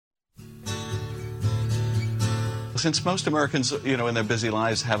Since most Americans, in their busy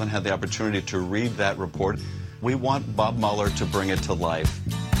lives haven't had the opportunity to read that report, we want Bob Mueller to bring it to life.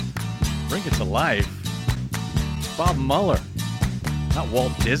 Bring it to life? Bob Mueller, not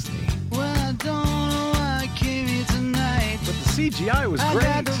Walt Disney. Well, I don't know why I came here tonight, but the CGI was great.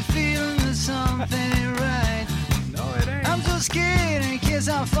 I got the feeling that something ain't right. No, it ain't. I'm so scared in case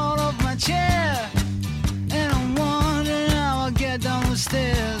I fall off my chair, and I'm wondering how I'll get down the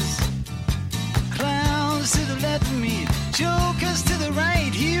stairs. Clowns to the left of me, jokers to the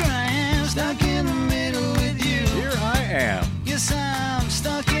right. Here I am, stuck in the middle with you. Here I am. Yes, I'm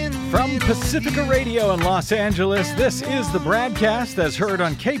stuck in the From middle Pacifica Radio in Los Angeles, this is the BradCast as heard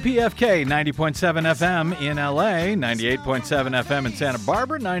on KPFK 90.7 FM in LA, 98.7 FM in Santa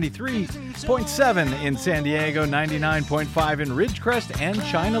Barbara, 93.7 in San Diego, 99.5 in Ridgecrest and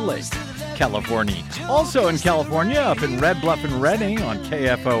China Lake, California. Also in California, up in Red Bluff and Redding on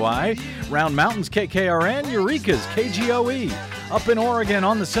KFOI, Round Mountains KKRN, Eureka's KGOE, up in Oregon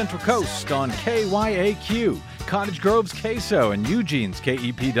on the Central Coast on KYAQ, Cottage Grove's KSO and Eugene's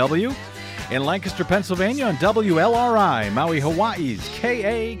KEPW, in Lancaster, Pennsylvania on WLRI, Maui, Hawaii's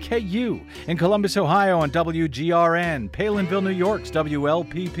KAKU, in Columbus, Ohio on WGRN, Palinville, New York's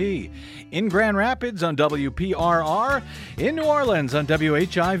WLPP, in Grand Rapids on WPRR, in New Orleans on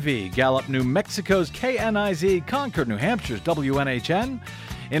WHIV, Gallup, New Mexico's KNIZ, Concord, New Hampshire's WNHN,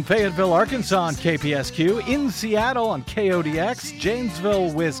 in Fayetteville, Arkansas on KPSQ, in Seattle on KODX,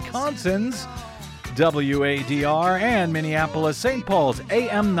 Janesville, Wisconsin's WADR, and Minneapolis, St. Paul's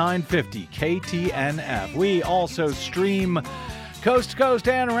AM 950 KTNF. We also stream coast to coast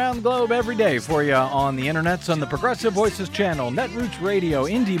and around the globe every day for you on the internets on the Progressive Voices channel, Netroots Radio,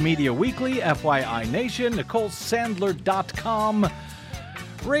 Indie Media Weekly, FYI Nation, NicoleSandler.com,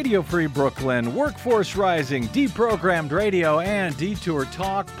 Radio Free Brooklyn, Workforce Rising, Deprogrammed Radio, and Detour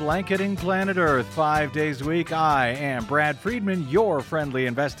Talk, blanketing planet Earth 5 days a week. I am Brad Friedman, your friendly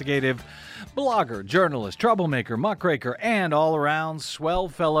investigative blogger, journalist, troublemaker, muckraker, and all-around swell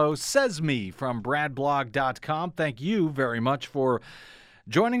fellow, says me from bradblog.com. Thank you very much for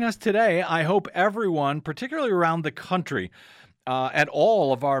joining us today. I hope everyone, particularly around the country, at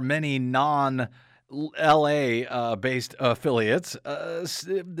all of our many non-LA-based affiliates,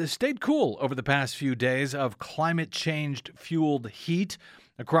 stayed cool over the past few days of climate-change-fueled heat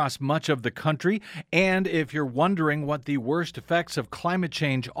across much of the country. And if you're wondering what the worst effects of climate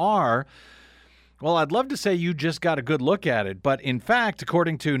change are, well, I'd love to say you just got a good look at it. But in fact,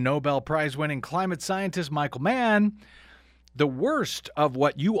 according to Nobel Prize-winning climate scientist Michael Mann, the worst of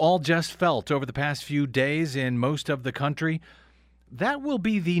what you all just felt over the past few days in most of the country, that will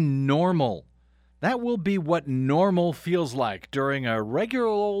be the normal. That will be what normal feels like during a regular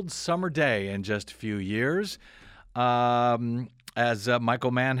old summer day in just a few years. As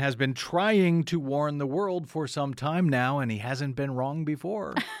Michael Mann has been trying to warn the world for some time now, and he hasn't been wrong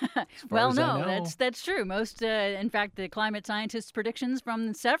before. Well, no, that's true. Most, in fact, the climate scientists' predictions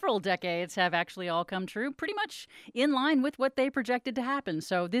from several decades have actually all come true, pretty much in line with what they projected to happen.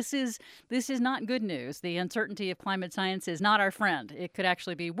 So this is not good news. The uncertainty of climate science is not our friend. It could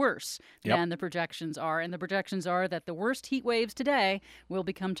actually be worse than the projections are, and the projections are that the worst heat waves today will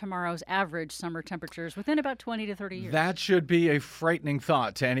become tomorrow's average summer temperatures within about 20 to 30 years. That should be a frightening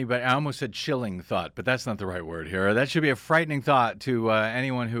thought to anybody. I almost said chilling thought, but that's not the right word here. That should be a frightening thought to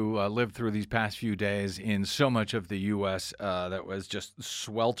anyone who lived through these past few days in so much of the U.S. That was just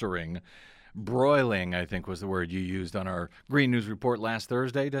sweltering. Broiling, I think, was the word you used on our Green News Report last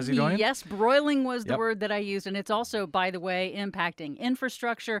Thursday, Desi Doyen? Yes, broiling was the word that I used, and it's also, by the way, impacting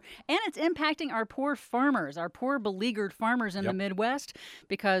infrastructure, and it's impacting our poor farmers, our poor beleaguered farmers in the Midwest,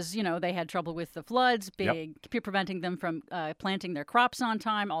 because, they had trouble with the floods, preventing them from planting their crops on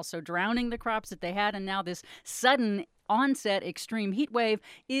time, also drowning the crops that they had, and now this sudden onset extreme heat wave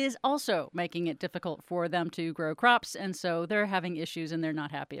is also making it difficult for them to grow crops, and so they're having issues and they're not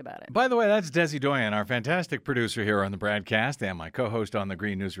happy about it. By the way, that's Desi Doyen, our fantastic producer here on the BradCast and my co-host on the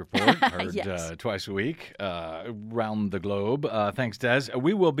Green News Report, heard twice a week around the globe. Thanks, Des.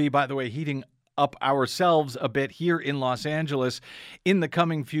 We will be, by the way, heating up ourselves a bit here in Los Angeles in the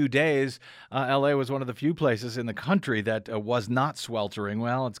coming few days. LA was one of the few places in the country that was not sweltering.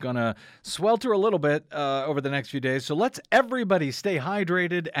 Well, it's going to swelter a little bit over the next few days. So let's everybody stay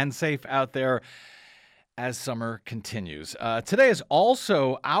hydrated and safe out there as summer continues. Today is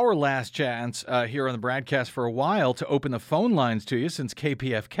also our last chance here on the BradCast for a while to open the phone lines to you, since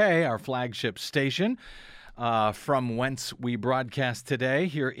KPFK, our flagship station, from whence we broadcast today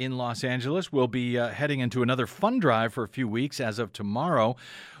here in Los Angeles, will be heading into another fund drive for a few weeks as of tomorrow,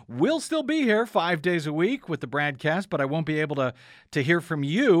 We'll still be here 5 days a week with the BradCast, but I won't be able to hear from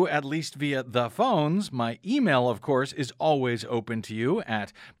you, at least via the phones. My email, of course, is always open to you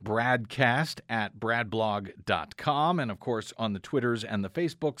at bradcast@bradblog.com. And, of course, on the Twitters and the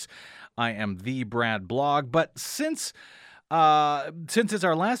Facebooks, I am the Brad Blog. But since it's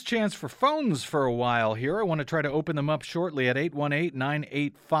our last chance for phones for a while here, I want to try to open them up shortly at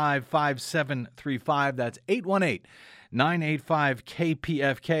 818-985-5735. That's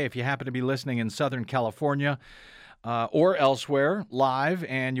 818-985-KPFK if you happen to be listening in Southern California or elsewhere live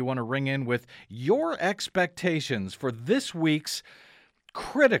and you want to ring in with your expectations for this week's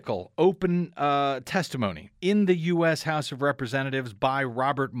critical open testimony in the U.S. House of Representatives by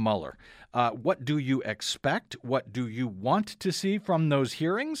Robert Mueller. What do you expect? What do you want to see from those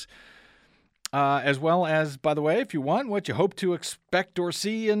hearings? As well as, by the way, if you want, what you hope to expect or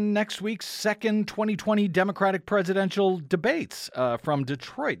see in next week's second 2020 Democratic presidential debates from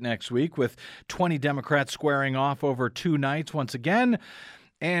Detroit next week, with 20 Democrats squaring off over 2 nights once again.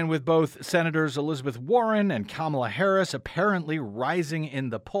 And with both Senators Elizabeth Warren and Kamala Harris apparently rising in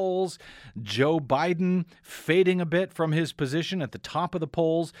the polls, Joe Biden fading a bit from his position at the top of the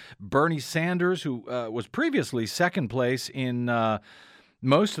polls, Bernie Sanders, who was previously second place in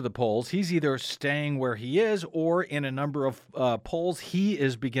most of the polls, he's either staying where he is or in a number of polls, he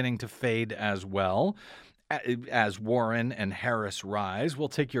is beginning to fade as well. As Warren and Harris rise. We'll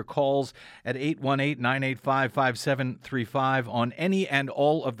take your calls at 818-985-5735 on any and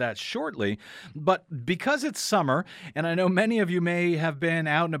all of that shortly. But because it's summer, and I know many of you may have been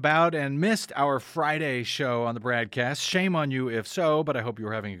out and about and missed our Friday show on the BradCast, shame on you if so, but I hope you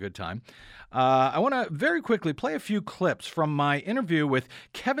were having a good time. I want to very quickly play a few clips from my interview with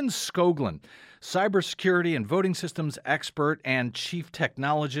Kevin Skoglund, cybersecurity and voting systems expert and chief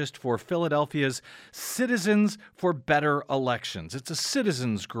technologist for Philadelphia's Citizens for Better Elections. It's a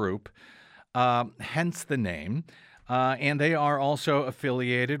citizens group, hence the name, and they are also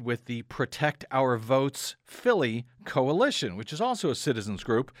affiliated with the Protect Our Votes Philly Coalition, which is also a citizens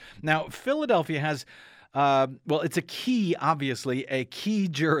group. Now, Philadelphia has it's a key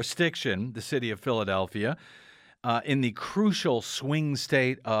jurisdiction, the city of Philadelphia, in the crucial swing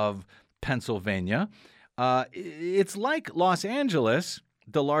state of Pennsylvania. It's like Los Angeles,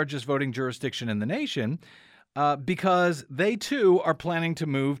 the largest voting jurisdiction in the nation, because they too are planning to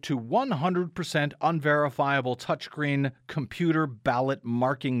move to 100% unverifiable touchscreen computer ballot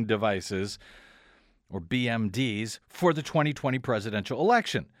marking devices, or BMDs, for the 2020 presidential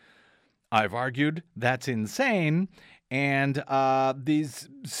election. I've argued that's insane, and these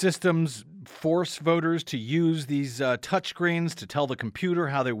systems force voters to use these touchscreens to tell the computer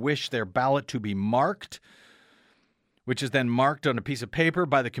how they wish their ballot to be marked, which is then marked on a piece of paper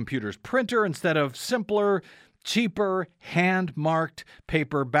by the computer's printer instead of simpler, cheaper, hand-marked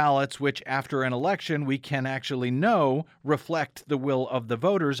paper ballots, which after an election we can actually know reflect the will of the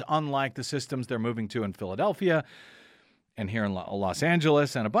voters, unlike the systems they're moving to in Philadelphia and here in Los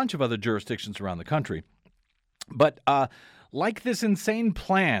Angeles and a bunch of other jurisdictions around the country. But like this insane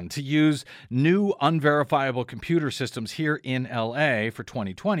plan to use new unverifiable computer systems here in L.A. for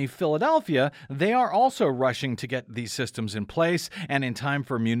 2020, Philadelphia, they are also rushing to get these systems in place and in time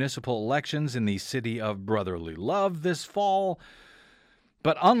for municipal elections in the city of brotherly love this fall.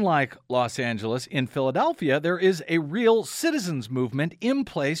 But unlike Los Angeles, in Philadelphia, there is a real citizens movement in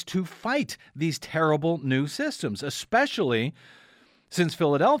place to fight these terrible new systems, especially since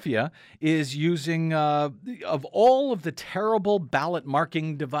Philadelphia is using, of all of the terrible ballot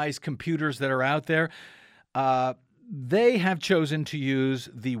marking device computers that are out there, they have chosen to use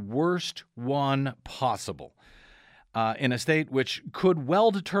the worst one possible in a state which could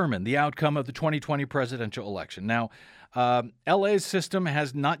well determine the outcome of the 2020 presidential election. Now, LA's system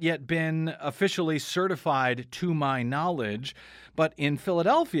has not yet been officially certified to my knowledge, but in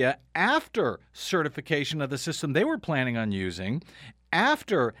Philadelphia, after certification of the system they were planning on using,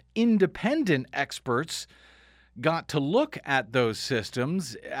 after independent experts got to look at those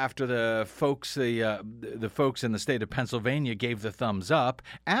systems, after the folks in the state of Pennsylvania gave the thumbs up,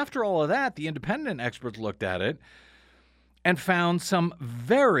 after all of that, the independent experts looked at it and found some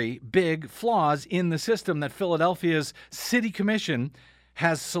very big flaws in the system that Philadelphia's City Commission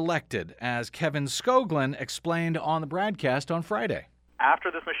has selected, as Kevin Skoglund explained on the BradCast on Friday. After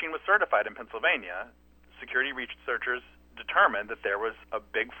this machine was certified in Pennsylvania, security researchers determined that there was a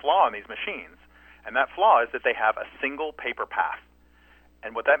big flaw in these machines, and that flaw is that they have a single paper path.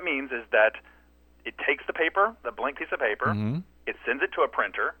 And what that means is that it takes the paper, the blank piece of paper, it sends it to a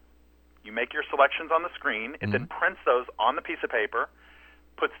printer, you make your selections on the screen, it then prints those on the piece of paper,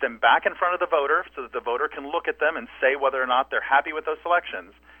 puts them back in front of the voter so that the voter can look at them and say whether or not they're happy with those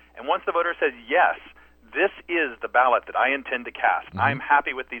selections, And once the voter says, yes, this is the ballot that I intend to cast, I'm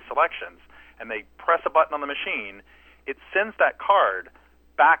happy with these selections, and they press a button on the machine, it sends that card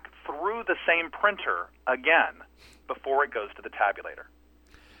back through the same printer again before it goes to the tabulator.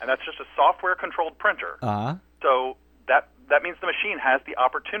 And that's just a software-controlled printer. So that means the machine has the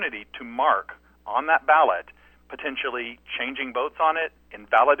opportunity to mark on that ballot, potentially changing votes on it,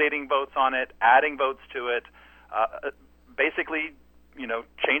 invalidating votes on it, adding votes to it, basically,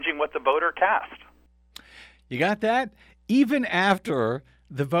 changing what the voter cast. You got that? Even after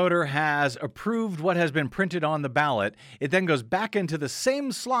the voter has approved what has been printed on the ballot, it then goes back into the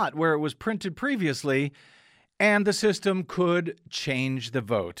same slot where it was printed previously, and the system could change the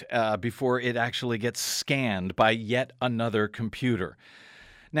vote before it actually gets scanned by yet another computer.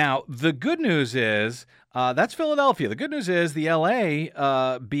 Now, the good news is, that's Philadelphia. The good news is the LA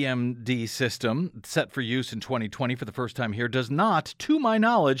BMD system, set for use in 2020 for the first time here, does not, to my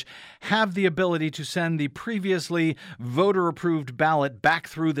knowledge, have the ability to send the previously voter-approved ballot back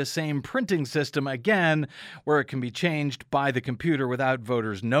through the same printing system again, where it can be changed by the computer without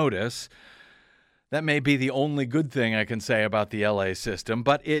voters' notice. That may be the only good thing I can say about the LA system,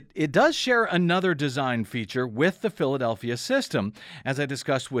 but it does share another design feature with the Philadelphia system, as I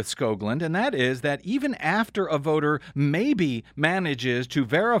discussed with Skoglund, and that is that even after a voter maybe manages to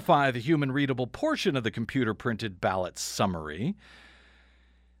verify the human-readable portion of the computer-printed ballot summary,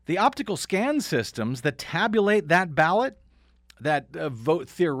 the optical scan systems that tabulate that ballot, that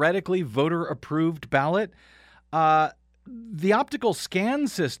theoretically voter-approved ballot, the optical scan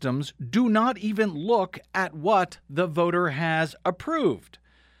systems do not even look at what the voter has approved,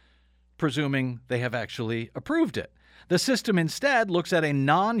 presuming they have actually approved it. The system instead looks at a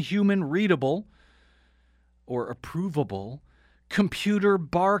non-human readable or approvable computer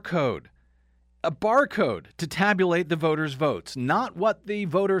barcode, a barcode to tabulate the voter's votes, not what the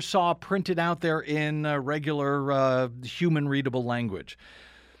voter saw printed out there in regular human readable language.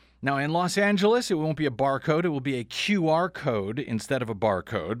 Now, in Los Angeles, it won't be a barcode. It will be a QR code instead of a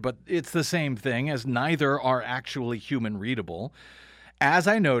barcode, but it's the same thing, as neither are actually human readable, as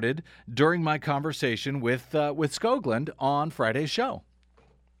I noted during my conversation with Skoglund on Friday's show.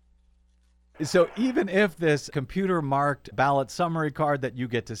 So even if this computer-marked ballot summary card that you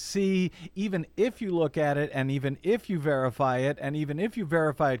get to see, even if you look at it, and even if you verify it, and even if you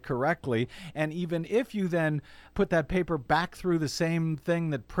verify it correctly, and even if you then put that paper back through the same thing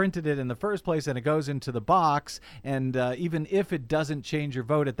that printed it in the first place and it goes into the box, and even if it doesn't change your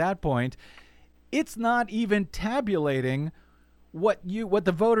vote at that point, it's not even tabulating what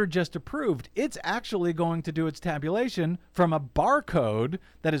the voter just approved. It's actually going to do its tabulation from a barcode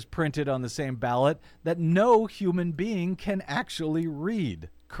that is printed on the same ballot that no human being can actually read.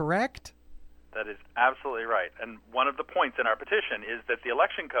 Correct? That is absolutely right. And one of the points in our petition is that the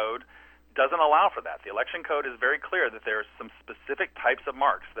election code doesn't allow for that. The election code is very clear that there are some specific types of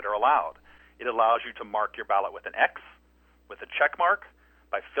marks that are allowed. It allows you to mark your ballot with an X, with a check mark,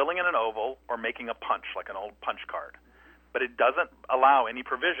 by filling in an oval, or making a punch, like an old punch card. But it doesn't allow any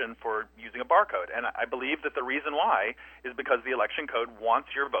provision for using a barcode. And I believe that the reason why is because the election code wants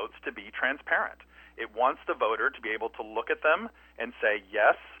your votes to be transparent. It wants the voter to be able to look at them and say,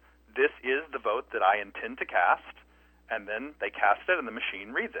 yes, this is the vote that I intend to cast, and then they cast it and the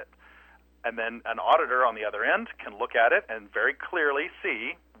machine reads it. And then an auditor on the other end can look at it and very clearly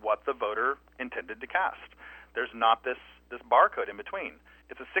see what the voter intended to cast. There's not this barcode in between.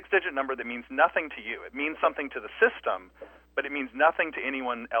 It's a 6-digit number that means nothing to you. It means something to the system, but it means nothing to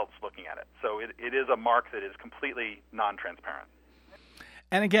anyone else looking at it. So it is a mark that is completely non-transparent.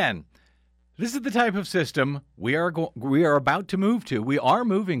 And again, this is the type of system we are about to move to. We are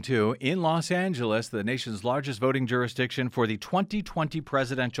moving to in Los Angeles, the nation's largest voting jurisdiction for the 2020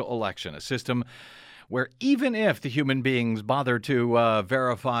 presidential election, a system where even if the human beings bother to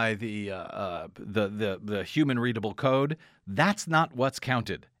verify the human readable code, that's not what's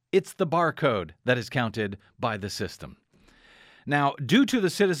counted. It's the barcode that is counted by the system. Now, due to the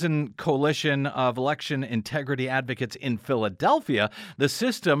Citizen Coalition of Election Integrity Advocates in Philadelphia, the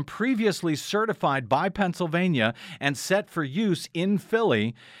system previously certified by Pennsylvania and set for use in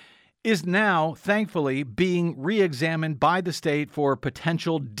Philly is now, thankfully, being re-examined by the state for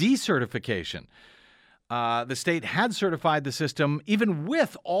potential decertification. The state had certified the system even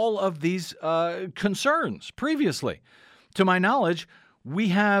with all of these concerns previously. To my knowledge, We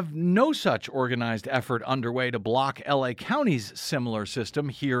have no such organized effort underway to block L.A. County's similar system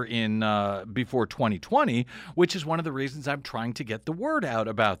here in before 2020, which is one of the reasons I'm trying to get the word out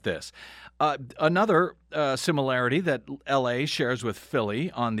about this. Another similarity that L.A. shares with Philly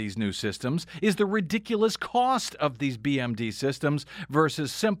on these new systems is the ridiculous cost of these BMD systems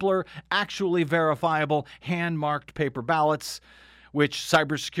versus simpler, actually verifiable, hand-marked paper ballots, which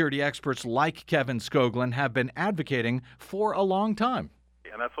cybersecurity experts like Kevin Skoglund have been advocating for a long time.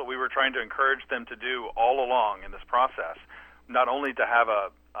 And that's what we were trying to encourage them to do all along in this process, not only to have a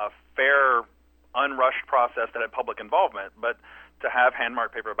fair, unrushed process that had public involvement, but to have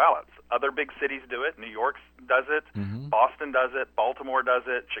hand-marked paper ballots. Other big cities do it. New York does it. Mm-hmm. Boston does it. Baltimore does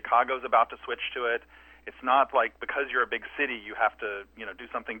it. Chicago's about to switch to it. It's not like because you're a big city you have to do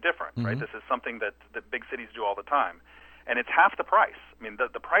something different, right? This is something that big cities do all the time. And it's half the price. I mean,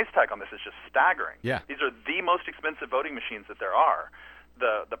 the price tag on this is just staggering. Yeah. These are the most expensive voting machines that there are.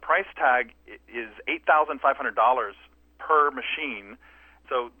 The price tag is $8,500 per machine.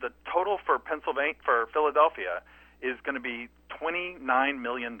 So the total for Philadelphia is going to be $29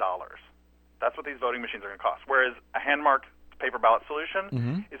 million. That's what these voting machines are going to cost. Whereas a hand-marked paper ballot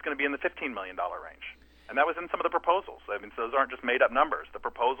solution is going to be in the $15 million range. And that was in some of the proposals. I mean, so those aren't just made-up numbers. The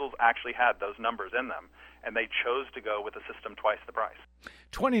proposals actually had those numbers in them, and they chose to go with a system twice the price.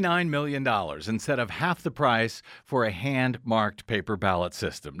 $29 million instead of half the price for a hand-marked paper ballot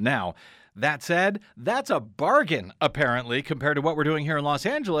system. Now, that said, that's a bargain, apparently, compared to what we're doing here in Los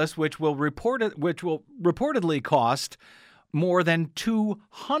Angeles, which will reportedly cost more than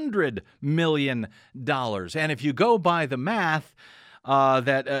 $200 million. And if you go by the math,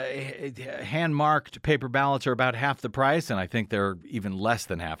 hand-marked paper ballots are about half the price, and I think they're even less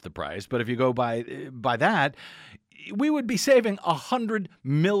than half the price. But if you go by that, we would be saving $100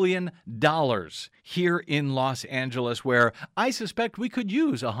 million here in Los Angeles, where I suspect we could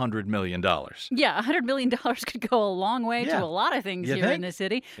use $100 million. Yeah, $100 million could go a long way to a lot of things in the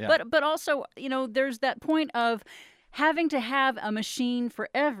city. Yeah. But also, there's that point of having to have a machine for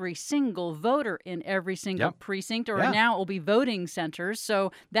every single voter in every single precinct, or now it will be voting centers.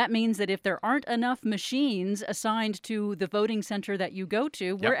 So that means that if there aren't enough machines assigned to the voting center that you go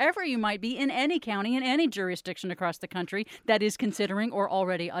to, wherever you might be in any county, in any jurisdiction across the country that is considering or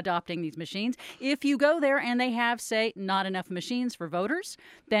already adopting these machines, if you go there and they have, say, not enough machines for voters,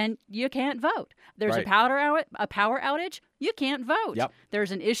 then you can't vote. There's a power outage. You can't vote. Yep.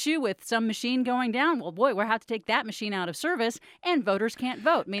 There's an issue with some machine going down. Well, boy, we'll have to take that machine out of service, and voters can't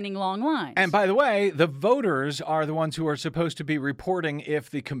vote, meaning long lines. And by the way, the voters are the ones who are supposed to be reporting if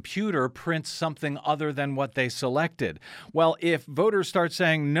the computer prints something other than what they selected. Well, if voters start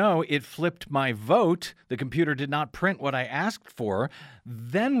saying, no, it flipped my vote, the computer did not print what I asked for,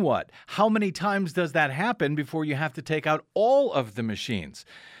 then what? How many times does that happen before you have to take out all of the machines?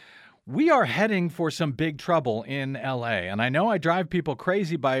 We are heading for some big trouble in L.A., and I know I drive people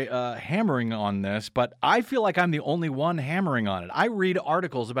crazy by hammering on this, but I feel like I'm the only one hammering on it. I read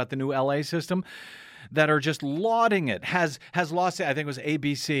articles about the new L.A. system that are just lauding it. I think it was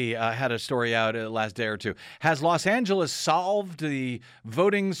ABC had a story out last day or two. Has Los Angeles solved the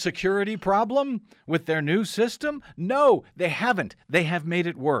voting security problem with their new system? No, they haven't. They have made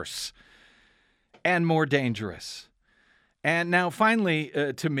it worse and more dangerous. And now, finally,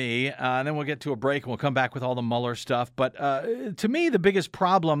 to me, and then we'll get to a break and we'll come back with all the Mueller stuff. But to me, the biggest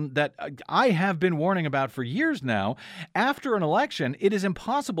problem that I have been warning about for years now, after an election, it is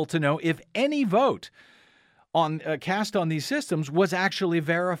impossible to know if any vote cast on these systems was actually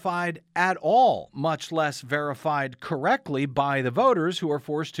verified at all, much less verified correctly by the voters, who are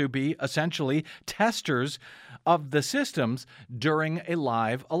forced to be essentially testers of the systems during a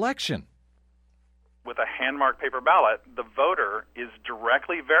live election. With a hand-marked paper ballot, the voter is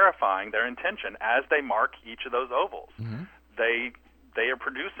directly verifying their intention as they mark each of those ovals. Mm-hmm. They are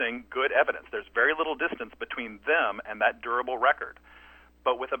producing good evidence. There's very little distance between them and that durable record.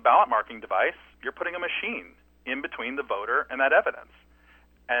 But with a ballot marking device, you're putting a machine in between the voter and that evidence.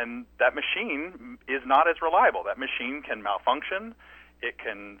 And that machine is not as reliable. That machine can malfunction. It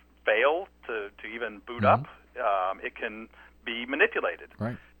can fail to even boot up. It can be manipulated.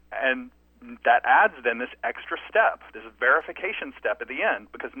 Right. And that adds then this extra step, this verification step at the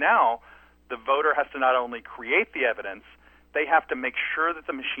end, because now the voter has to not only create the evidence, they have to make sure that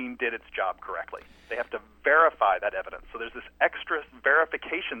the machine did its job correctly. They have to verify that evidence. So there's this extra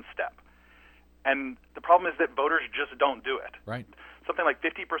verification step. And the problem is that voters just don't do it. Right. Something like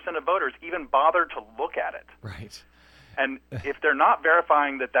 50% of voters even bother to look at it. Right. And if they're not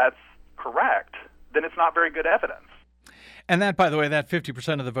verifying that that's correct, then it's not very good evidence. And that, by the way, that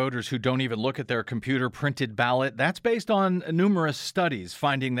 50% of the voters who don't even look at their computer-printed ballot, that's based on numerous studies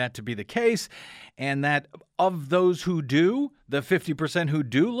finding that to be the case, and that of those who do, the 50% who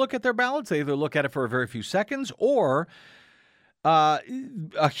do look at their ballots, they either look at it for a very few seconds or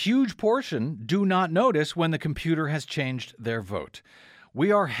a huge portion do not notice when the computer has changed their vote.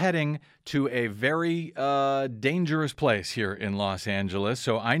 We are heading to a very dangerous place here in Los Angeles,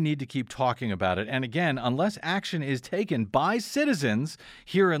 so I need to keep talking about it. And again, unless action is taken by citizens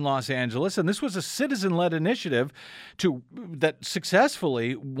here in Los Angeles, and this was a citizen-led initiative that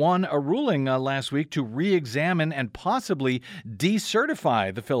successfully won a ruling last week to re-examine and possibly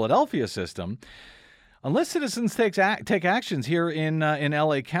decertify the Philadelphia system. Unless citizens take actions here in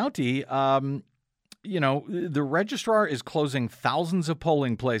L.A. County, the registrar is closing thousands of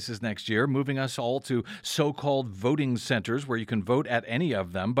polling places next year, moving us all to so-called voting centers where you can vote at any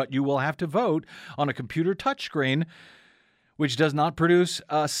of them, but you will have to vote on a computer touchscreen, which does not produce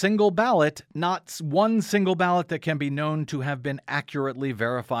a single ballot, not one single ballot that can be known to have been accurately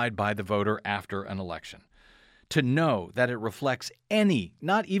verified by the voter after an election, to know that it reflects any,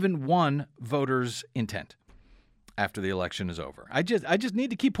 not even one voter's intent after the election is over. I just need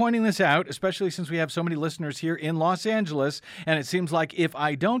to keep pointing this out, especially since we have so many listeners here in Los Angeles, and it seems like if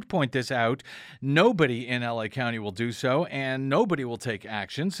I don't point this out, nobody in LA County will do so, and nobody will take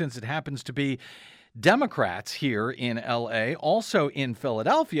action, since it happens to be Democrats here in LA, also in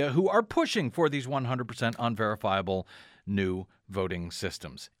Philadelphia, who are pushing for these 100% unverifiable new voting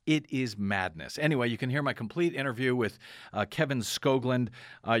systems. It is madness. Anyway, you can hear my complete interview with Kevin Skoglund.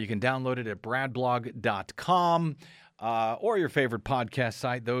 You can download it at bradblog.com or your favorite podcast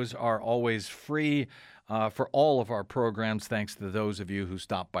site. Those are always free for all of our programs, thanks to those of you who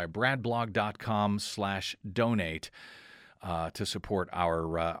stop by bradblog.com/donate to support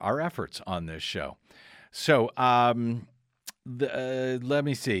our efforts on this show. So, let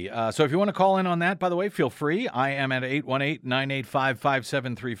me see. So if you want to call in on that, by the way, feel free. I am at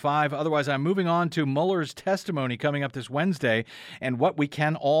 818-985-5735. Otherwise, I'm moving on to Mueller's testimony coming up this Wednesday and what we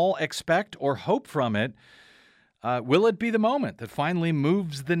can all expect or hope from it. Will it be the moment that finally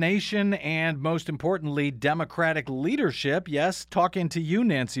moves the nation and, most importantly, Democratic leadership, yes, talking to you,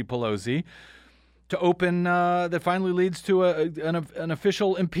 Nancy Pelosi, to open, that finally leads to an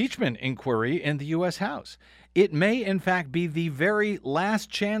official impeachment inquiry in the U.S. House? It may, in fact, be the very last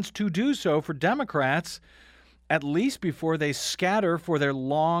chance to do so for Democrats, at least before they scatter for their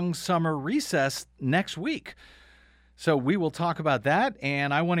long summer recess next week. So we will talk about that,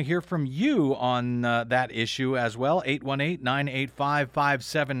 and I want to hear from you on that issue as well.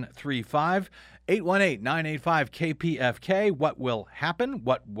 818-985-5735. 818-985-KPFK. What will happen?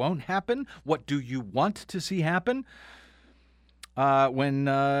 What won't happen? What do you want to see happen? When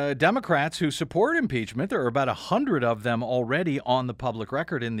Democrats who support impeachment, there are about 100 of them already on the public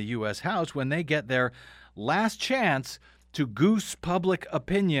record in the U.S. House, when they get their last chance to goose public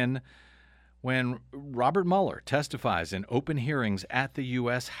opinion when Robert Mueller testifies in open hearings at the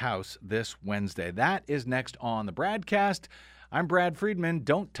U.S. House this Wednesday. That is next on the BradCast. I'm Brad Friedman.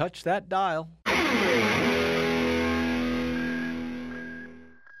 Don't touch that dial.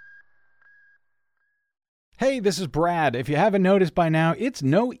 Hey, this is Brad. If you haven't noticed by now, it's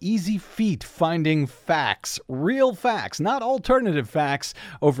no easy feat finding facts, real facts, not alternative facts,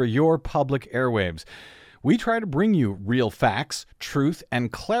 over your public airwaves. We try to bring you real facts, truth,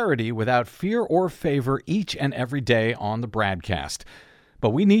 and clarity without fear or favor each and every day on the BradCast.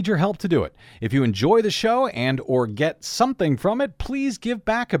 But we need your help to do it. If you enjoy the show and or get something from it, please give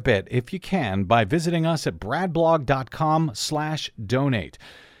back a bit if you can by visiting us at bradblog.com/donate.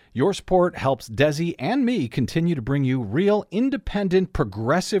 Your support helps Desi and me continue to bring you real, independent,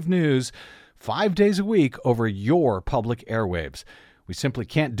 progressive news 5 days a week over your public airwaves. We simply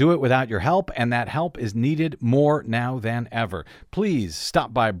can't do it without your help, and that help is needed more now than ever. Please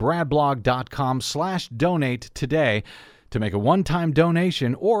stop by bradblog.com/donate today to make a one-time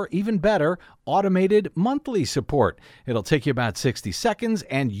donation, or even better, automated monthly support. It'll take you about 60 seconds,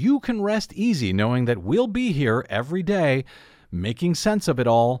 and you can rest easy knowing that we'll be here every day making sense of it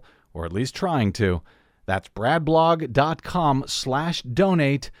all, or at least trying to. That's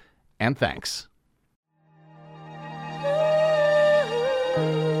bradblog.com/donate, and thanks.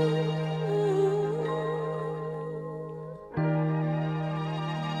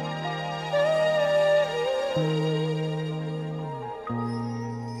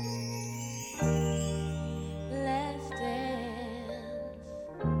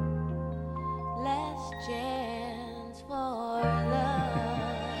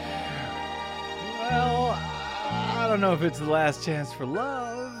 I don't know if it's the last chance for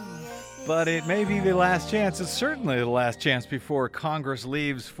love. But it may be the last chance. It's certainly the last chance before Congress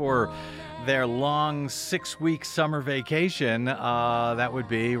leaves for their long 6-week summer vacation. That would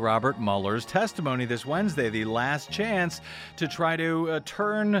be Robert Mueller's testimony this Wednesday, the last chance to try to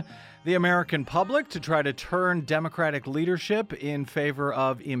turn the American public, to try to turn Democratic leadership in favor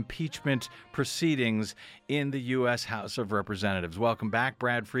of impeachment proceedings in the U.S. House of Representatives. Welcome back,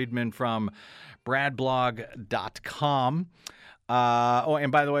 Brad Friedman from bradblog.com.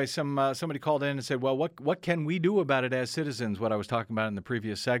 And by the way, somebody called in and said, well, what can we do about it as citizens? What I was talking about in the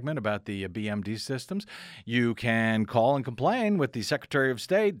previous segment about the BMD systems. You can call and complain with the Secretary of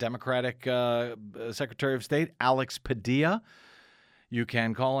State, Democratic Secretary of State, Alex Padilla. You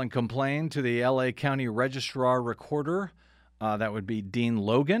can call and complain to the L.A. County Registrar Recorder. That would be Dean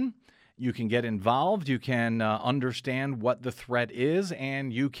Logan. You can get involved. You can understand what the threat is,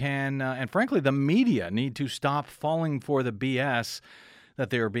 and you can, and frankly, the media need to stop falling for the BS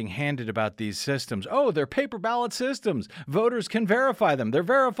that they are being handed about these systems. Oh, they're paper ballot systems. Voters can verify them. They're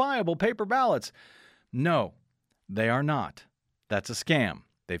verifiable paper ballots. No, they are not. That's a scam.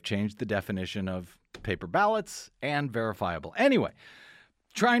 They've changed the definition of paper ballots and verifiable. Anyway,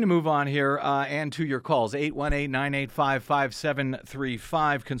 trying to move on here and to your calls,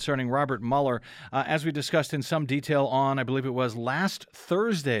 818-985-5735 concerning Robert Mueller. As we discussed in some detail on, I believe it was last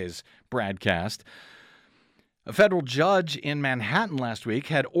Thursday's BradCast, a federal judge in Manhattan last week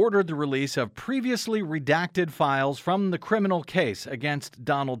had ordered the release of previously redacted files from the criminal case against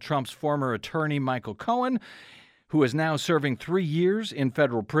Donald Trump's former attorney, Michael Cohen, who is now serving 3 years in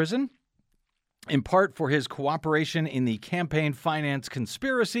federal prison, in part for his cooperation in the campaign finance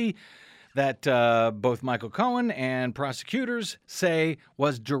conspiracy that both Michael Cohen and prosecutors say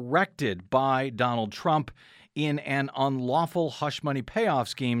was directed by Donald Trump in an unlawful hush money payoff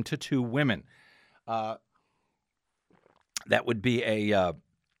scheme to 2 women. That would be a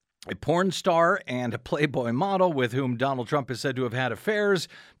porn star and a Playboy model with whom Donald Trump is said to have had affairs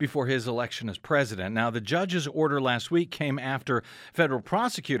before his election as president. Now, the judge's order last week came after federal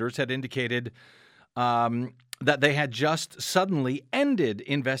prosecutors had indicated that they had just suddenly ended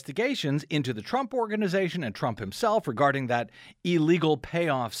investigations into the Trump Organization and Trump himself regarding that illegal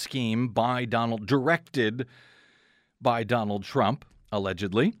payoff scheme directed by Donald Trump,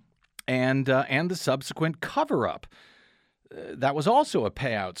 allegedly, and the subsequent cover-up. That was also a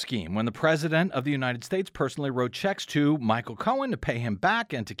payout scheme when the president of the United States personally wrote checks to Michael Cohen to pay him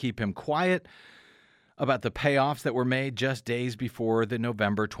back and to keep him quiet about the payoffs that were made just days before the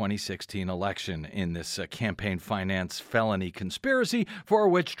November 2016 election in this campaign finance felony conspiracy for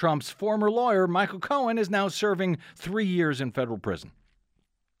which Trump's former lawyer, Michael Cohen, is now serving 3 years in federal prison.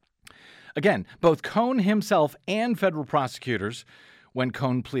 Again, both Cohen himself and federal prosecutors, when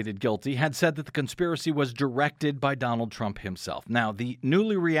Cohen pleaded guilty, had said that the conspiracy was directed by Donald Trump himself. Now, the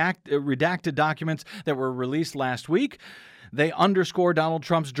newly redacted documents that were released last week, they underscore Donald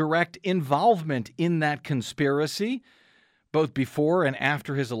Trump's direct involvement in that conspiracy, both before and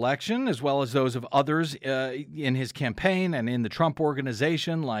after his election, as well as those of others in his campaign and in the Trump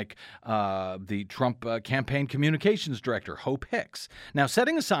Organization, like the Trump campaign communications director, Hope Hicks. Now,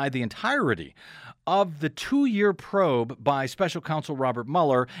 setting aside the entirety of the 2-year probe by special counsel Robert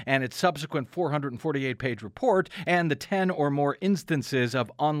Mueller and its subsequent 448-page report and the 10 or more instances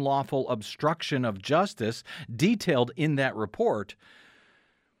of unlawful obstruction of justice detailed in that report,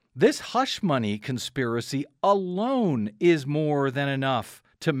 this hush money conspiracy alone is more than enough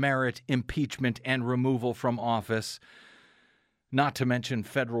to merit impeachment and removal from office, not to mention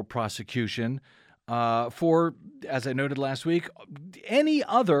federal prosecution for, as I noted last week, any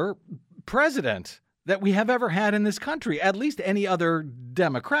other president that we have ever had in this country, at least any other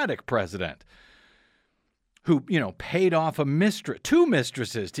Democratic president who, paid off two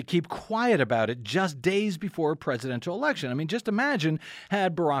mistresses to keep quiet about it just days before a presidential election. I mean, just imagine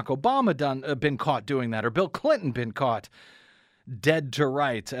had Barack Obama been caught doing that, or Bill Clinton been caught dead to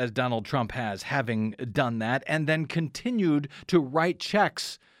rights, as Donald Trump has, having done that, and then continued to write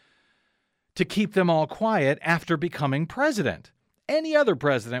checks to keep them all quiet after becoming president. Any other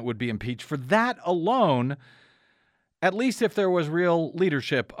president would be impeached for that alone, at least if there was real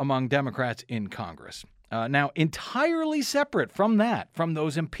leadership among Democrats in Congress. Now, entirely separate from that, from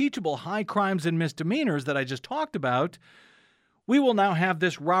those impeachable high crimes and misdemeanors that I just talked about, we will now have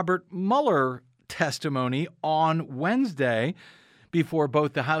this Robert Mueller testimony on Wednesday before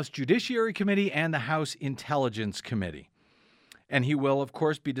both the House Judiciary Committee and the House Intelligence Committee. And he will, of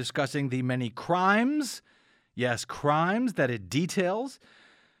course, be discussing the many crimes, yes, crimes that it details.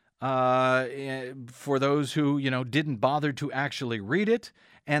 For those who, didn't bother to actually read it,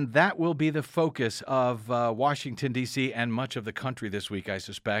 And that will be the focus of Washington, D.C. and much of the country this week, I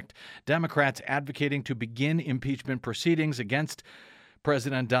suspect. Democrats advocating to begin impeachment proceedings against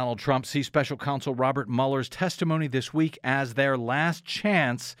President Donald Trump see special counsel Robert Mueller's testimony this week as their last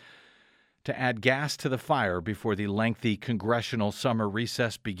chance to add gas to the fire before the lengthy congressional summer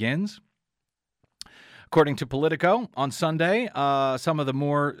recess begins. According to Politico, on Sunday, some of the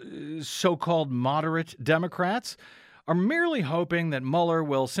more so-called moderate Democrats are merely hoping that Mueller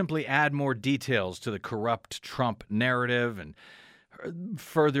will simply add more details to the corrupt Trump narrative and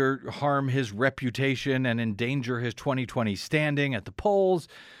further harm his reputation and endanger his 2020 standing at the polls,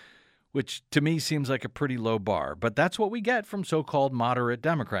 which to me seems like a pretty low bar. But that's what we get from so-called moderate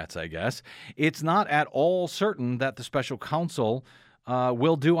Democrats, I guess. It's not at all certain that the special counsel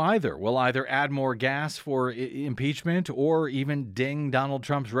will do either. Will either add more gas for impeachment or even ding Donald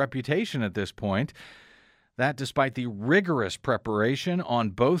Trump's reputation at this point. That despite the rigorous preparation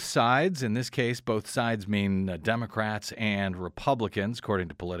on both sides, in this case, both sides mean Democrats and Republicans, according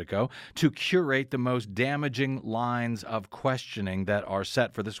to Politico, to curate the most damaging lines of questioning that are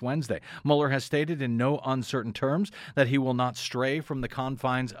set for this Wednesday. Mueller has stated in no uncertain terms that he will not stray from the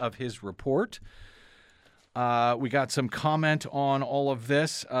confines of his report. We got some comment on all of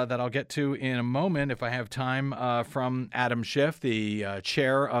this that I'll get to in a moment if I have time from Adam Schiff, the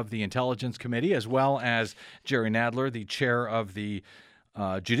chair of the Intelligence Committee, as well as Jerry Nadler, the chair of the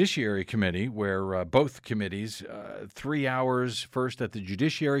Judiciary Committee, where both committees, 3 hours first at the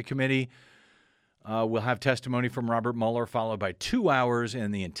Judiciary Committee, will have testimony from Robert Mueller, followed by 2 hours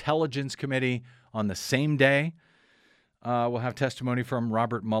in the Intelligence Committee on the same day. We'll have testimony from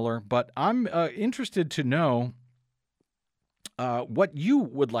Robert Mueller, but I'm interested to know what you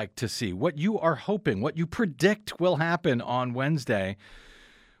would like to see, what you are hoping, what you predict will happen on Wednesday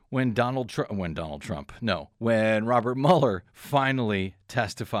when Robert Mueller finally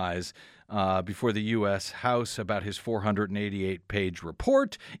testifies before the U.S. House about his 488-page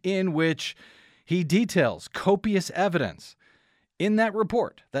report in which he details copious evidence in that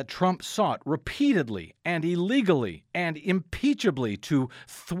report that Trump sought repeatedly and illegally and impeachably to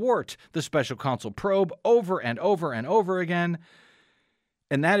thwart the special counsel probe over and over and over again.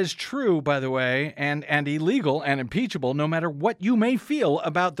 And that is true, by the way, and illegal and impeachable, no matter what you may feel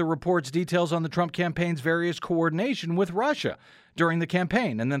about the report's details on the Trump campaign's various coordination with Russia during the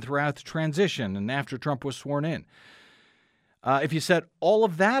campaign and then throughout the transition and after Trump was sworn in. If you set all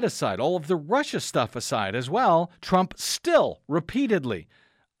of that aside, all of the Russia stuff aside as well, Trump still repeatedly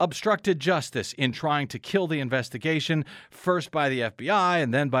obstructed justice in trying to kill the investigation, first by the FBI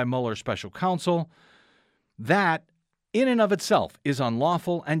and then by Mueller's special counsel. That, in and of itself, is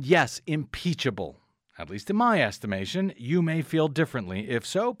unlawful and, yes, impeachable. At least in my estimation. You may feel differently. If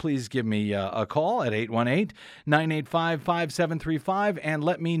so, please give me a call at 818-985-5735 and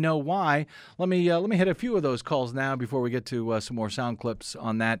let me know why. Let me hit a few of those calls now before we get to some more sound clips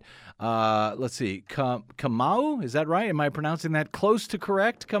on that. Let's see. Kamau, is that right? Am I pronouncing that close to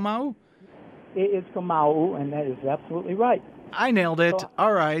correct, Kamau? It is Kamau, and that is absolutely right. I nailed it.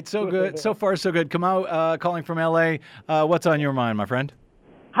 All right. So good. So far, so good. Kamau, calling from L.A. What's on your mind, my friend?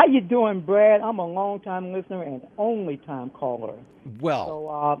 How you doing, Brad? I'm a long-time listener and only-time caller. Well,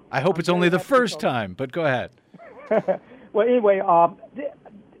 so, I hope it's only the first time, but go ahead. Well, anyway, I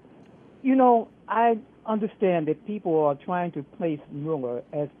understand that people are trying to place Mueller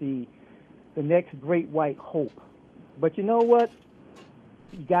as the next great white hope. But you know what?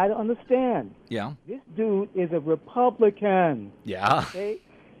 You got to understand. Yeah. This dude is a Republican. Yeah. Okay?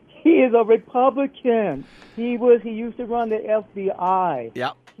 He is a Republican. He used to run the FBI.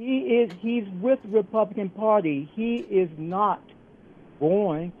 Yeah. He's with the Republican Party. He is not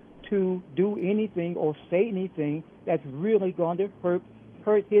going to do anything or say anything that's really going to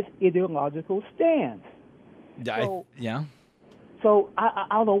hurt his ideological stance. So I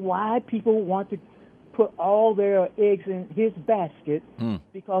don't know why people want to put all their eggs in his basket,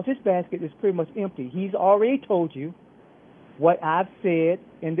 because his basket is pretty much empty. He's already told you what I've said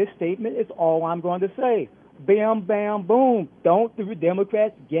in this statement is all I'm going to say. Bam, bam, boom. Don't the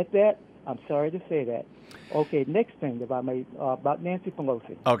Democrats get that? I'm sorry to say that. Okay, next thing, if I may, about Nancy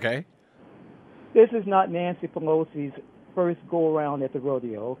Pelosi. Okay. This is not Nancy Pelosi's first go-around at the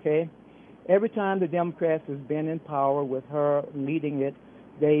rodeo, okay? Every time the Democrats have been in power with her leading it,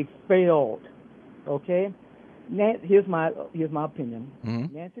 they failed, okay? Here's my opinion.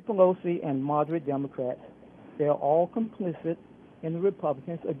 Mm-hmm. Nancy Pelosi and moderate Democrats, they're all complicit in the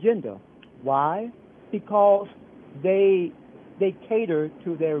Republicans' agenda. Why? Because they cater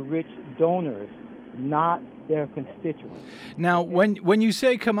to their rich donors, not their constituents. Now, when you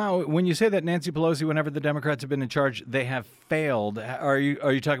say come out, when you say that Nancy Pelosi, whenever the Democrats have been in charge, they have failed. Are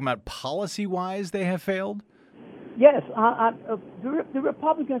you talking about policy-wise they have failed? Yes, the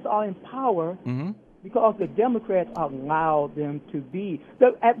Republicans are in power because the Democrats allowed them to be.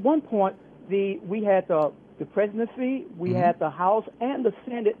 At one point, we had the presidency, we had the House and the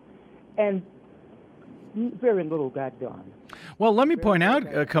Senate, and very little got done. Well, let me point out,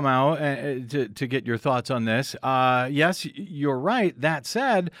 Kamau, to get your thoughts on this. Yes, you're right. That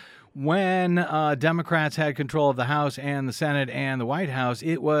said, when Democrats had control of the House and the Senate and the White House,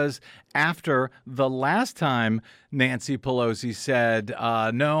 it was after the last time Nancy Pelosi said,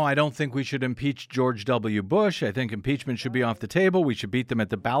 no, I don't think we should impeach George W. Bush. I think impeachment should be off the table. We should beat them at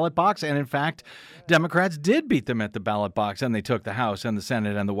the ballot box. And in fact, Democrats did beat them at the ballot box, and they took the House and the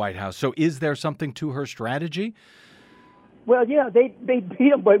Senate and the White House. So is there something to her strategy? Well, yeah, they beat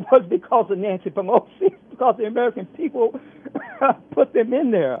them, but it was because of Nancy Pelosi, because the American people put them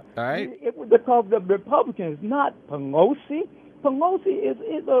in there. All right. It was because of the Republicans, not Pelosi. Pelosi is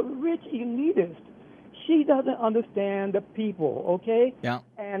a rich elitist. She doesn't understand the people, okay? Yeah.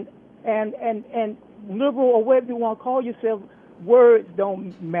 And liberal, or whatever you want to call yourself, words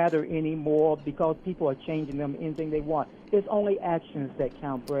don't matter anymore because people are changing them anything they want. It's only actions that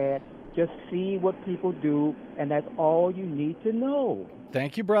count, Brad. Just see what people do, and that's all you need to know.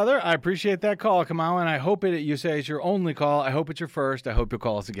 Thank you, brother. I appreciate that call, Kamau, and I hope you say it's your only call. I hope it's your first. I hope you'll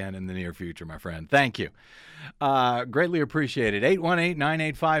call us again in the near future, my friend. Thank you. Greatly appreciated.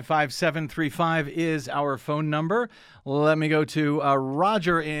 818-985-5735 is our phone number. Let me go to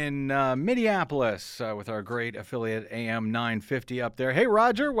Roger in Minneapolis with our great affiliate AM 950 up there. Hey,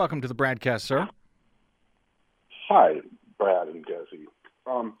 Roger. Welcome to the BradCast, sir. Hi, Brad and Desi.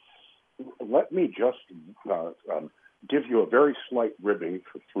 Let me just give you a very slight ribbing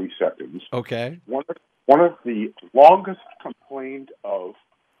for 3 seconds. Okay. One of the longest complained of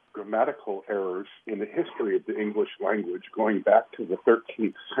grammatical errors in the history of the English language, going back to the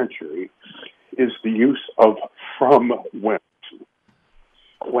 13th century, is the use of from whence.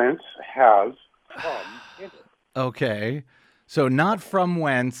 Whence has from in it. Okay. So not from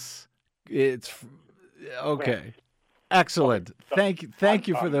whence. It's okay. Excellent. Thank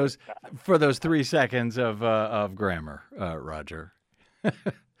you for those 3 seconds of grammar, Roger.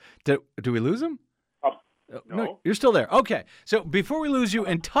 Do we lose him? No, you're still there. Okay. So before we lose you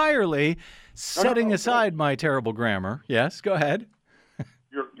entirely, setting aside my terrible grammar, yes, go ahead.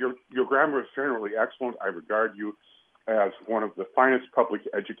 Your grammar is generally excellent. I regard you as one of the finest public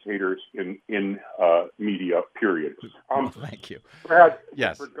educators in media. Period. Thank you, Brad.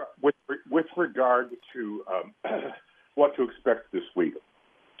 Yes. With regard to what to expect this week,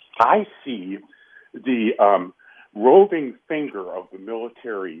 I see the roving finger of the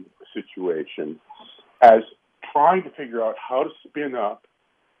military situation as trying to figure out how to spin up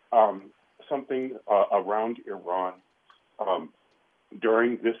something around Iran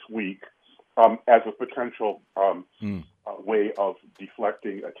during this week as a potential way of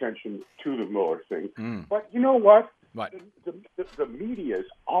deflecting attention to the Mueller thing. But you know what? What? The media's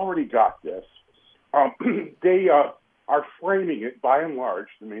already got this. They are framing it, by and large,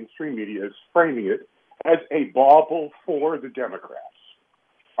 the mainstream media is framing it as a bauble for the Democrats,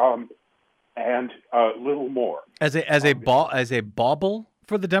 and little more. As a bauble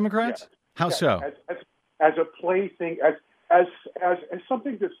for the Democrats? Yes. How so? As a plaything, as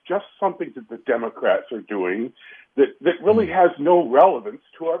something that's just something that the Democrats are doing that really has no relevance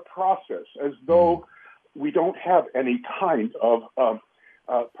to our process, as though we don't have any kind of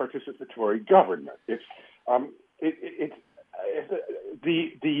participatory government. It's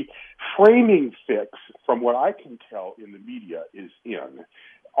the framing fix, from what I can tell in the media, is in.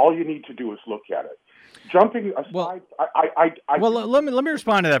 All you need to do is look at it. Jumping aside, let me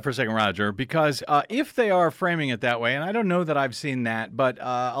respond to that for a second, Roger, because if they are framing it that way, and I don't know that I've seen that, but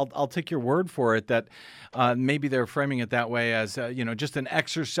I'll take your word for it that maybe they're framing it that way as just an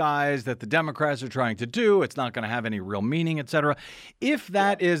exercise that the Democrats are trying to do. It's not going to have any real meaning, et cetera. If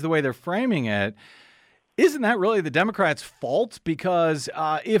that is the way they're framing it, isn't that really the Democrats' fault? Because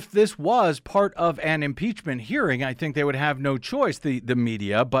if this was part of an impeachment hearing, I think they would have no choice, the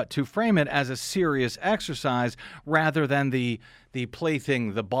media, but to frame it as a serious exercise rather than the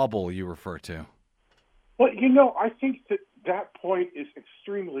plaything, the bubble you refer to. Well, I think that point is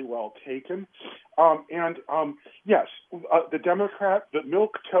extremely well taken. Yes, the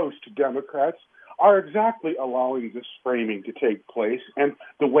milquetoast Democrats are exactly allowing this framing to take place, and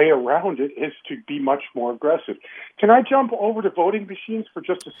the way around it is to be much more aggressive. Can I jump over to voting machines for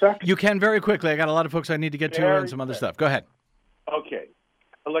just a second? You can very quickly. I got a lot of folks I need to get to and some other stuff. Go ahead. Okay.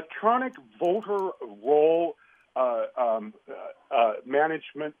 electronic voter roll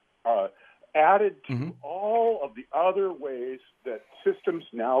management added to all of the other ways that systems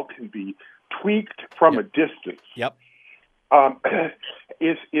now can be tweaked from a distance. Yep.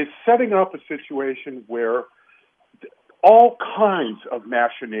 Is setting up a situation where all kinds of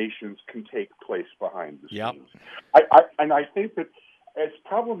machinations can take place behind the scenes. I think that as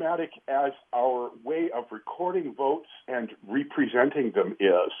problematic as our way of recording votes and representing them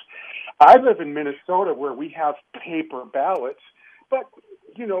is, I live in Minnesota where we have paper ballots, but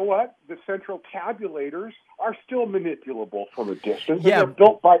you know what? The central tabulators are still manipulable from a distance. Yeah. And they're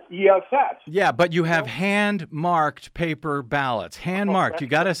built by ESS. Yeah, but you have hand-marked paper ballots. Hand-marked. You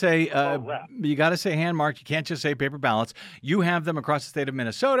got to say hand-marked. You can't just say paper ballots. You have them across the state of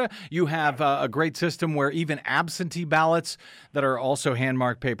Minnesota. You have a great system where even absentee ballots that are also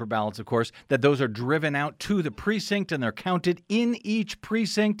hand-marked paper ballots, of course, that those are driven out to the precinct and they're counted in each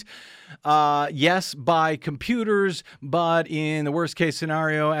precinct. Yes, by computers, but in the worst-case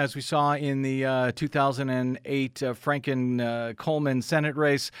scenario, as we saw in the 2008 Franken-Coleman Senate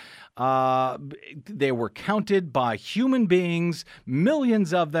race, they were counted by human beings.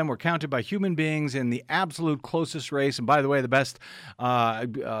 Millions of them were counted by human beings in the absolute closest race. And by the way, the best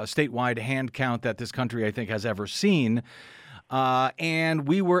statewide hand count that this country, I think, has ever seen. And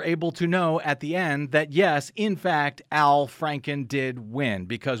we were able to know at the end that, yes, in fact, Al Franken did win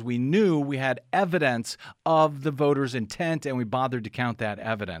because we knew we had evidence of the voters' intent and we bothered to count that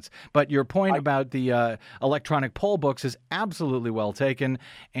evidence. But your point about the electronic poll books is absolutely well taken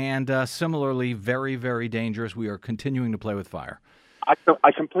and similarly very, very dangerous. We are continuing to play with fire.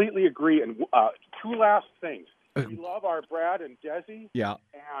 I completely agree. And two last things. We love our Brad and Desi. Yeah.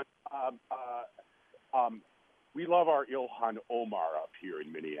 And we love our Ilhan Omar up here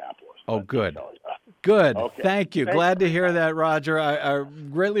in Minneapolis. Oh, good. Good. Okay. Thank you. Glad to hear that, Roger. I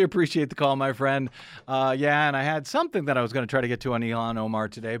greatly appreciate the call, my friend. And I had something that I was going to try to get to on Ilhan Omar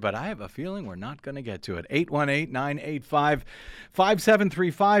today, but I have a feeling we're not going to get to it.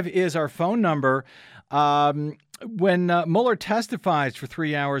 818-985-5735 is our phone number. When Mueller testifies for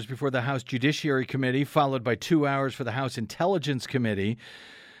 3 hours before the House Judiciary Committee, followed by 2 hours for the House Intelligence Committee,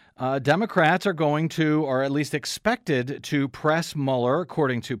 Democrats are going to, or at least expected to, press Mueller,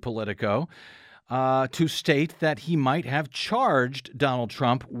 according to Politico, to state that he might have charged Donald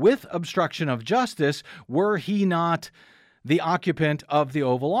Trump with obstruction of justice were he not the occupant of the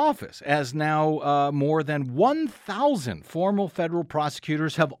Oval Office, as now more than 1,000 former federal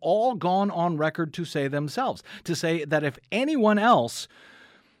prosecutors have all gone on record to say themselves, to say that if anyone else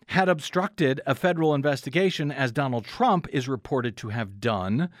had obstructed a federal investigation, as Donald Trump is reported to have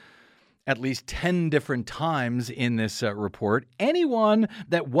done at least 10 different times in this report, anyone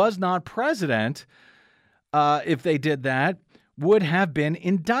that was not president, if they did that, would have been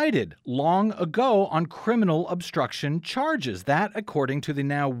indicted long ago on criminal obstruction charges. That, according to the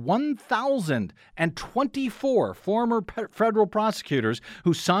now 1,024 former federal prosecutors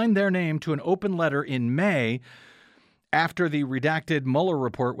who signed their name to an open letter in May after the redacted Mueller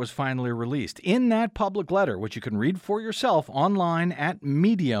report was finally released. In that public letter, which you can read for yourself online at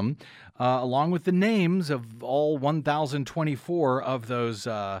Medium, along with the names of all 1,024 of those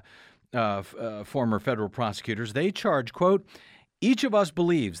former federal prosecutors, they charge, quote, "Each of us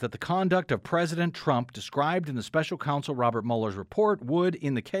believes that the conduct of President Trump described in the special counsel Robert Mueller's report would,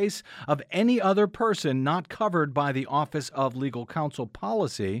 in the case of any other person not covered by the Office of Legal Counsel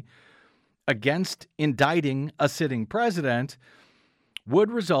policy against indicting a sitting president,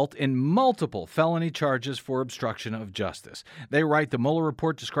 would result in multiple felony charges for obstruction of justice." They write, the Mueller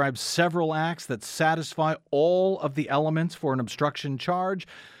report describes several acts that satisfy all of the elements for an obstruction charge.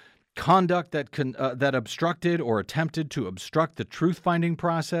 Conduct that obstructed or attempted to obstruct the truth-finding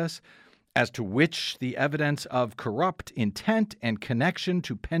process, as to which the evidence of corrupt intent and connection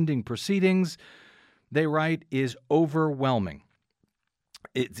to pending proceedings, they write, is overwhelming.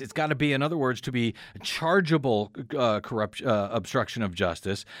 It's got to be, in other words, to be chargeable obstruction of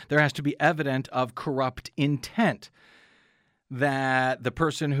justice, there has to be evidence of corrupt intent, that the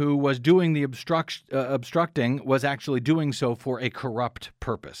person who was doing the obstructing was actually doing so for a corrupt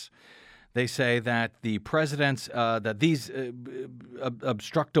purpose. They say that the president's that these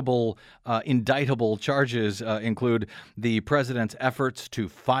obstructable, indictable charges include the president's efforts to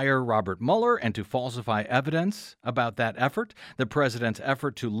fire Robert Mueller and to falsify evidence about that effort, the president's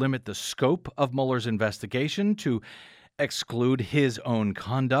effort to limit the scope of Mueller's investigation to exclude his own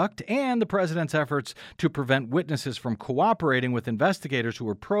conduct, and the president's efforts to prevent witnesses from cooperating with investigators who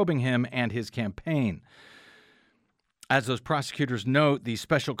were probing him and his campaign. As those prosecutors note, the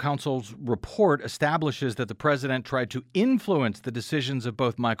special counsel's report establishes that the president tried to influence the decisions of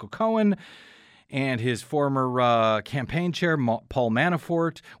both Michael Cohen and his former campaign chair, Paul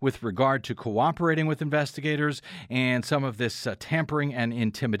Manafort, with regard to cooperating with investigators. And some of this tampering and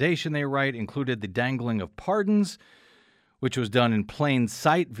intimidation, they write, included the dangling of pardons, which was done in plain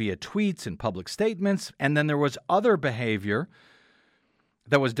sight via tweets and public statements. And then there was other behavior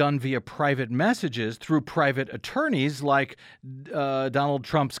that was done via private messages through private attorneys like Donald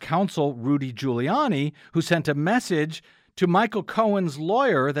Trump's counsel, Rudy Giuliani, who sent a message to Michael Cohen's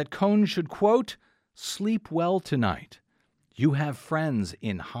lawyer that Cohen should, quote, sleep well tonight. You have friends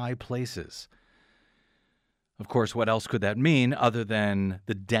in high places. Of course, what else could that mean other than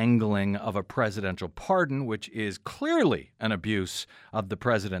the dangling of a presidential pardon, which is clearly an abuse of the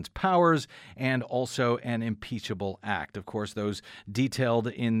president's powers and also an impeachable act. Of course, those detailed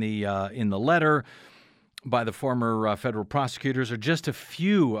in the letter by the former federal prosecutors are just a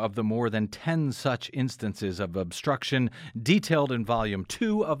few of the more than 10 such instances of obstruction detailed in Volume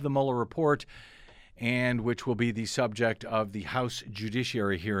 2 of the Mueller report, and which will be the subject of the House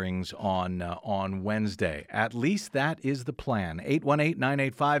Judiciary hearings on Wednesday. At least that is the plan.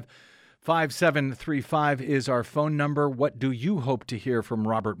 818-985-5735 is our phone number. What do you hope to hear from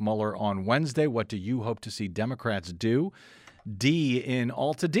Robert Mueller on Wednesday? What do you hope to see Democrats do? Dee in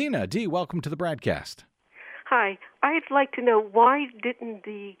Altadena. Dee, welcome to the BradCast. Hi. I'd like to know, why didn't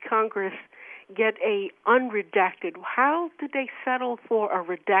the Congress get a unredacted? How did they settle for a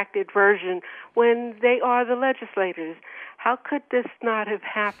redacted version when they are the legislators? How could this not have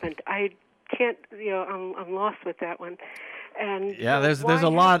happened? I can't, I'm lost with that one. And yeah, there's a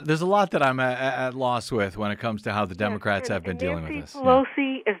lot that I'm at loss with when it comes to how the Democrats have been dealing with this.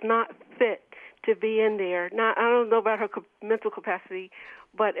 Pelosi is not fit to be in there. Now, I don't know about her mental capacity,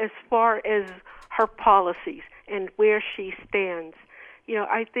 but as far as her policies and where she stands,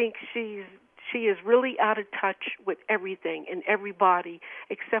 I think she is really out of touch with everything and everybody,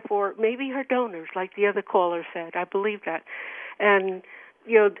 except for maybe her donors, like the other caller said. I believe that. And,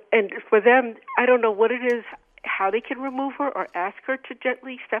 and for them, I don't know what it is, how they can remove her or ask her to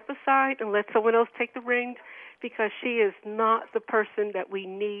gently step aside and let someone else take the reins, because she is not the person that we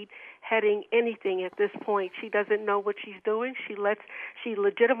need heading anything at this point. She doesn't know what she's doing. She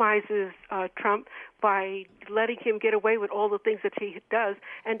legitimizes Trump by letting him get away with all the things that he does,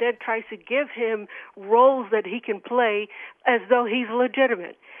 and then tries to give him roles that he can play as though he's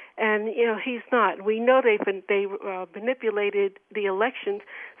legitimate. And he's not. We know they manipulated the elections.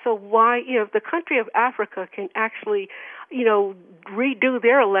 So why, if the country of Africa can actually, redo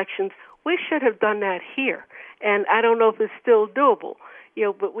their elections, we should have done that here. And I don't know if it's still doable.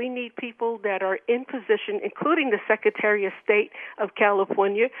 But we need people that are in position, including the Secretary of State of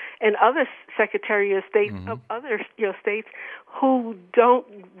California and other Secretary of State of other states, who don't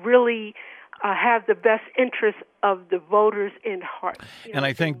really have the best interests of the voters in heart. And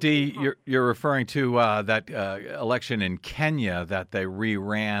I think, Dee, you're referring to that election in Kenya that they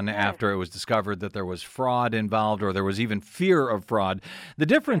reran after it was discovered that there was fraud involved, or there was even fear of fraud. The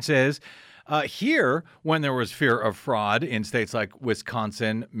difference is, here, when there was fear of fraud in states like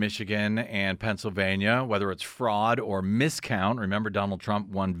Wisconsin, Michigan, and Pennsylvania, whether it's fraud or miscount, remember Donald Trump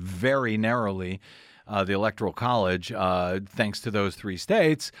won very narrowly the Electoral College thanks to those three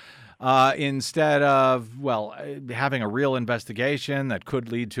states, instead of, having a real investigation that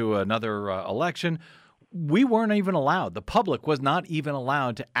could lead to another election. We weren't even allowed. The public was not even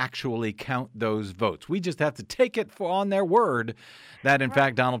allowed to actually count those votes. We just have to take it on their word that, in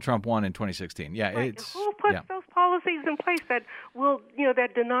fact, Donald Trump won in 2016. Yeah, right. Who puts those policies in place that will,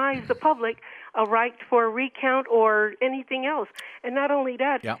 that denies the public a right for a recount or anything else? And not only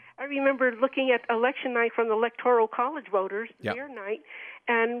that, I remember looking at election night from the Electoral College voters, their night,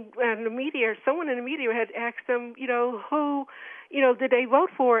 and the media, someone in the media had asked them, who did they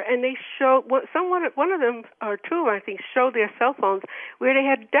vote for? And they showed, one of them, or two, I think, showed their cell phones where they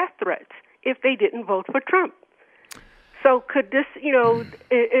had death threats if they didn't vote for Trump. So could this,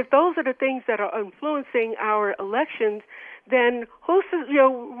 if those are the things that are influencing our elections, then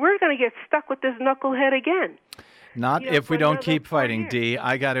we're going to get stuck with this knucklehead again. Not if we don't keep fighting, Dee.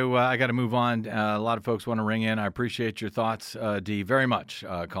 I got to move on. A lot of folks want to ring in. I appreciate your thoughts, Dee, very much,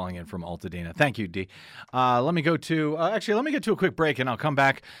 calling in from Altadena. Thank you, Dee. Let me get to a quick break, and I'll come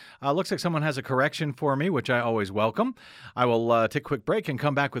back. Looks like someone has a correction for me, which I always welcome. I will take a quick break and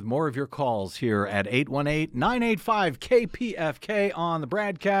come back with more of your calls here at 818-985-KPFK on the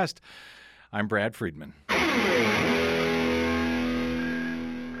BradCast. I'm Brad Friedman.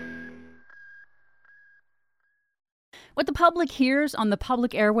 What the public hears on the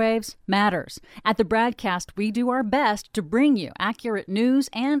public airwaves matters. At the BradCast, we do our best to bring you accurate news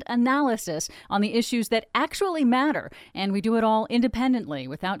and analysis on the issues that actually matter, and we do it all independently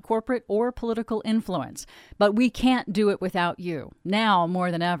without corporate or political influence. But we can't do it without you, now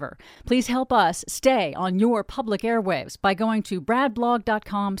more than ever. Please help us stay on your public airwaves by going to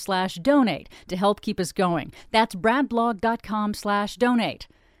bradblog.com/donate to help keep us going. That's bradblog.com/donate.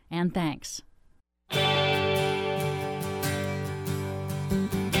 And thanks.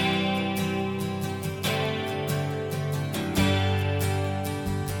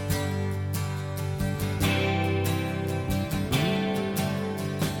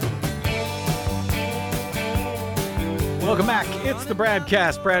 Welcome back. It's the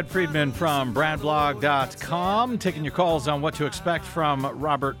BradCast. Brad Friedman from bradblog.com, taking your calls on what to expect from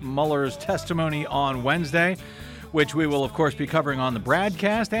Robert Mueller's testimony on Wednesday, which we will, of course, be covering on the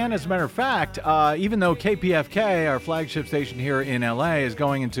BradCast. And as a matter of fact, even though KPFK, our flagship station here in L.A., is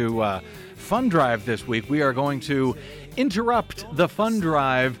going into fund drive this week, we are going to interrupt the fund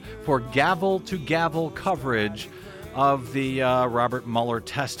drive for gavel-to-gavel coverage of the Robert Mueller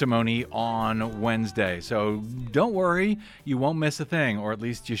testimony on Wednesday. So don't worry, you won't miss a thing, or at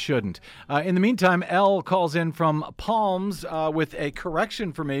least you shouldn't. In the meantime, Elle calls in from Palms with a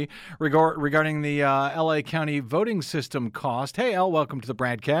correction for me regarding the LA County voting system cost. Hey, Elle, welcome to the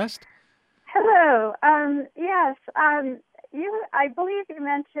BradCast. Hello. Yes, I believe you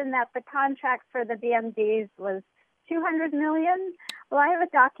mentioned that the contract for the BMDs was $200 million. Well, I have a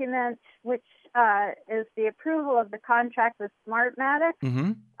document which is the approval of the contract with Smartmatic,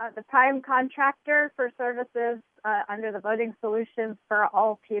 the prime contractor for services under the Voting Solutions for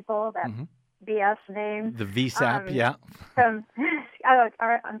All People, that BS name. The VSAP, yeah. I'm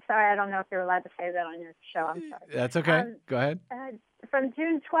sorry, I don't know if you're allowed to say that on your show. I'm sorry. That's okay. Go ahead. From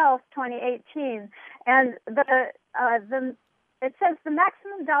June 12th, 2018. And it says the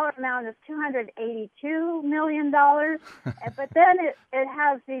maximum dollar amount is $282 million, but then it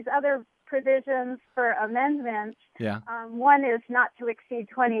has these other provisions for amendments. Yeah. One is not to exceed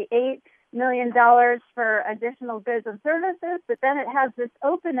 $28 million for additional goods and services, but then it has this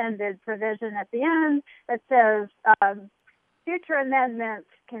open-ended provision at the end that says future amendments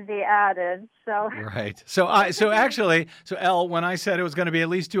can be added. So right. So Elle, when I said it was going to be at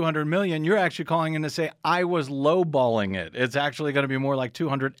least $200 million, you're actually calling in to say I was lowballing it. It's actually going to be more like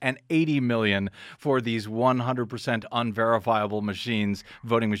 $280 million for these 100% unverifiable machines,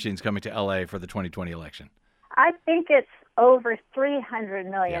 voting machines coming to LA for the 2020 election. I think it's over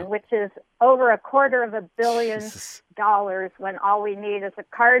 $300 million, which is over $250 million when all we need is a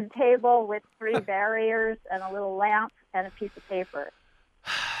card table with 3 barriers and a little lamp and a piece of paper.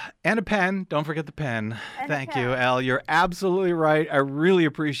 And a pen. Don't forget the pen. Thank you, Elle. You're absolutely right. I really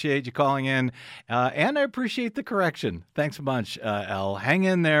appreciate you calling in, and I appreciate the correction. Thanks a bunch, Elle. Hang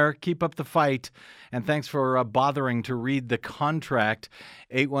in there. Keep up the fight. And thanks for bothering to read the contract.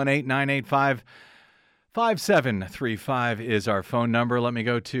 818-985-5735 is our phone number. Let me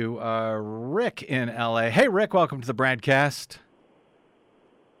go to Rick in L.A. Hey, Rick, welcome to the BradCast.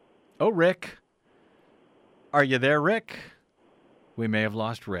 Oh, Rick. Are you there, Rick? We may have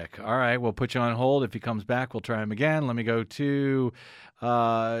lost Rick. All right, we'll put you on hold. If he comes back, we'll try him again. Let me go to, do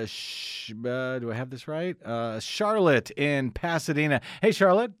I have this right? Charlotte in Pasadena. Hey,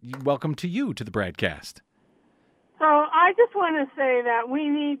 Charlotte, welcome to the BradCast. So I just want to say that we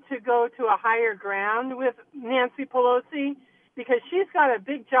need to go to a higher ground with Nancy Pelosi because she's got a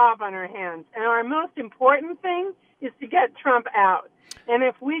big job on her hands. And our most important thing is to get Trump out. And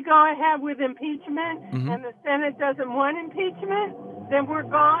if we go ahead with impeachment and the Senate doesn't want impeachment, then we're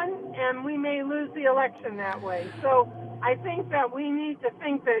gone and we may lose the election that way. So I think that we need to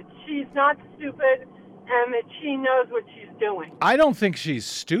think that she's not stupid and that she knows what she's doing. I don't think she's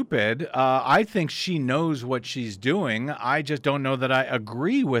stupid. I think she knows what she's doing. I just don't know that I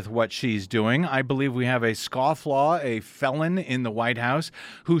agree with what she's doing. I believe we have a scofflaw, a felon in the White House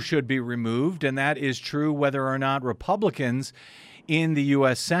who should be removed, and that is true whether or not Republicans in the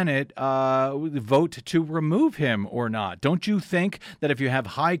U.S. Senate vote to remove him or not. Don't you think that if you have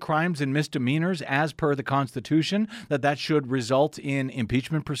high crimes and misdemeanors as per the Constitution, that should result in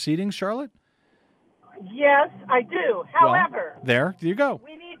impeachment proceedings, Charlotte? Yes, I do. However, there you go.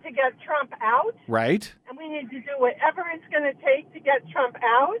 We need to get Trump out. Right. And we need to do whatever it's going to take to get Trump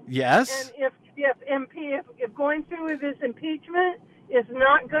out. Yes. And if going through with this impeachment is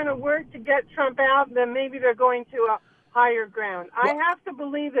not going to work to get Trump out, then maybe they're going to a higher ground. I have to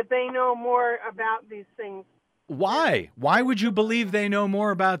believe that they know more about these things. Why? Why would you believe they know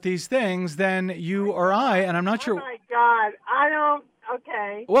more about these things than you or I? And I'm not sure. Oh, my God. I don't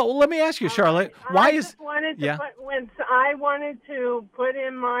Okay. Well, let me ask you, Charlotte. When I wanted to put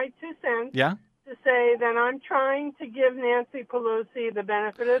in my 2 cents. Yeah. To say that I'm trying to give Nancy Pelosi the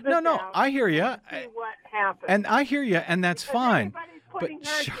benefit of the doubt. No, I hear you. See what happens. And I hear you, and that's because fine. Everybody's putting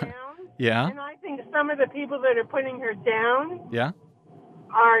her down. Yeah. And I think some of the people that are putting her down. Yeah.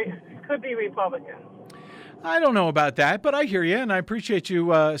 Could be Republicans. I don't know about that, but I hear you, and I appreciate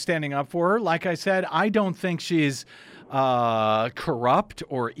you standing up for her. Like I said, I don't think she's corrupt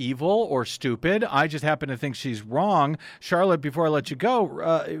or evil or stupid. I just happen to think she's wrong. Charlotte, before I let you go,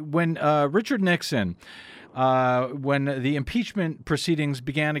 when Richard Nixon, when the impeachment proceedings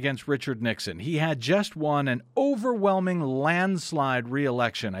began against Richard Nixon, he had just won an overwhelming landslide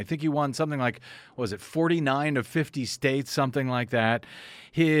re-election. I think he won something like, 49 of 50 states, something like that.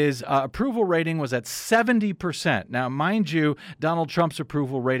 His approval rating was at 70%. Now, mind you, Donald Trump's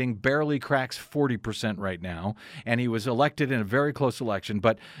approval rating barely cracks 40% right now, and he was elected in a very close election.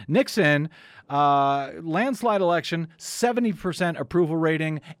 But Nixon, landslide election, 70% approval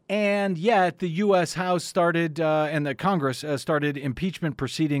rating, and yet the U.S. House started and the Congress started impeachment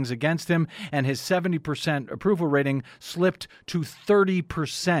proceedings against him, and his 70% approval rating slipped to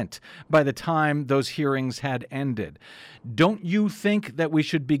 30% by the time those hearings had ended. Don't you think that we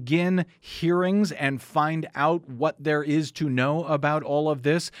should begin hearings and find out what there is to know about all of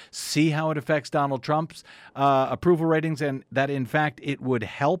this, see how it affects Donald Trump's approval ratings, and that, in fact, it would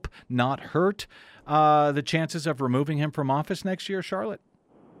help, not hurt, the chances of removing him from office next year, Charlotte?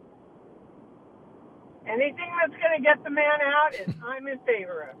 Anything that's going to get the man out, I'm in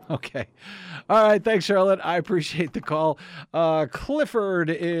favor of. Okay. All right. Thanks, Charlotte. I appreciate the call. Clifford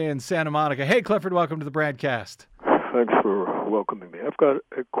in Santa Monica. Hey, Clifford, welcome to the BradCast. Thanks for welcoming me. I've got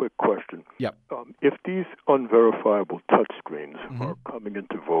a quick question. Yep. If these unverifiable touchscreens are coming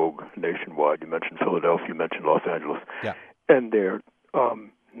into vogue nationwide, you mentioned Philadelphia, you mentioned Los Angeles, and they're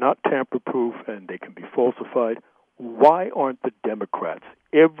not tamper-proof and they can be falsified, why aren't the Democrats,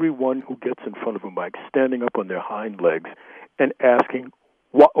 everyone who gets in front of a mic, standing up on their hind legs and asking,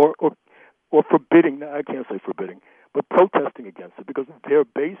 or forbidding, I can't say forbidding, but protesting against it, because their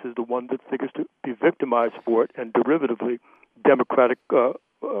base is the one that figures to be victimized for it, and derivatively, Democratic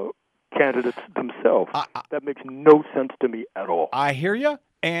candidates themselves. That makes no sense to me at all. I hear you.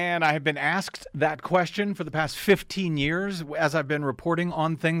 And I have been asked that question for the past 15 years as I've been reporting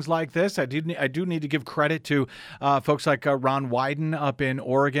on things like this. I do need to give credit to folks like Ron Wyden up in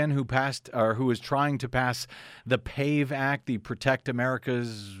Oregon who is trying to pass the PAVE Act, the Protect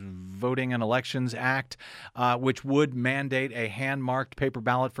America's Voting and Elections Act, which would mandate a hand-marked paper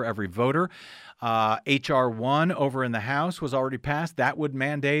ballot for every voter. H.R. 1 over in the House was already passed. That would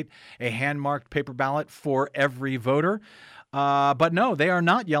mandate a hand-marked paper ballot for every voter. But no, they are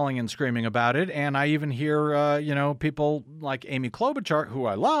not yelling and screaming about it. And I even hear, people like Amy Klobuchar, who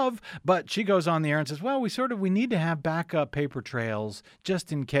I love, but she goes on the air and says, well, we need to have backup paper trails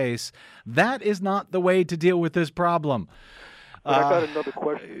just in case. That is not the way to deal with this problem. But I got another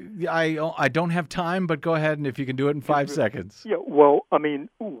question. I don't have time, but go ahead, and if you can do it in 5 seconds. Yeah, well, I mean,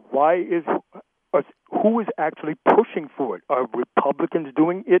 who is actually pushing for it? Are Republicans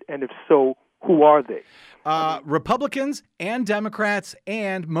doing it? And if so, who are they? Republicans and Democrats,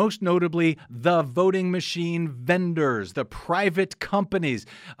 and most notably, the voting machine vendors, the private companies,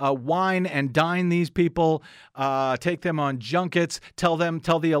 wine and dine these people, take them on junkets, tell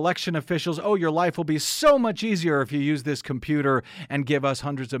the election officials, oh, your life will be so much easier if you use this computer, and give us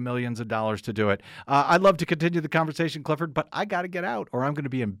hundreds of millions of dollars to do it. I'd love to continue the conversation, Clifford, but I got to get out or I'm going to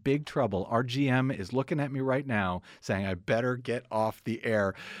be in big trouble. Our GM is looking at me right now saying I better get off the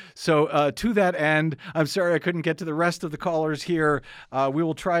air. So to that end, I'm sorry I couldn't get to the rest of the callers here. We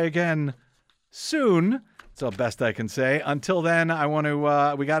will try again soon. That's the best I can say. Until then, I want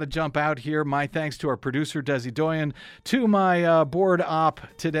to, we got to jump out here. My thanks to our producer, Desi Doyen, to my board op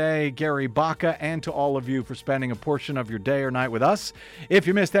today, Gary Baca, and to all of you for spending a portion of your day or night with us. If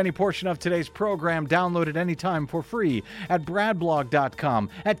you missed any portion of today's program, download it anytime for free at bradblog.com,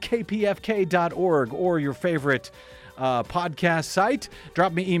 at kpfk.org, or your favorite podcast site.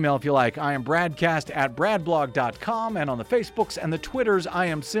 Drop me email if you like. I am BradCast at bradblog.com, and on the Facebooks and the Twitters, I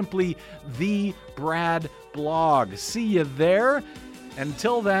am simply the Brad Blog. See you there.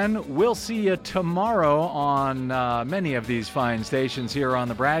 Until then, we'll see you tomorrow on many of these fine stations here on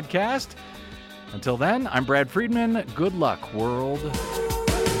the BradCast. Until then, I'm Brad Friedman. Good luck, world.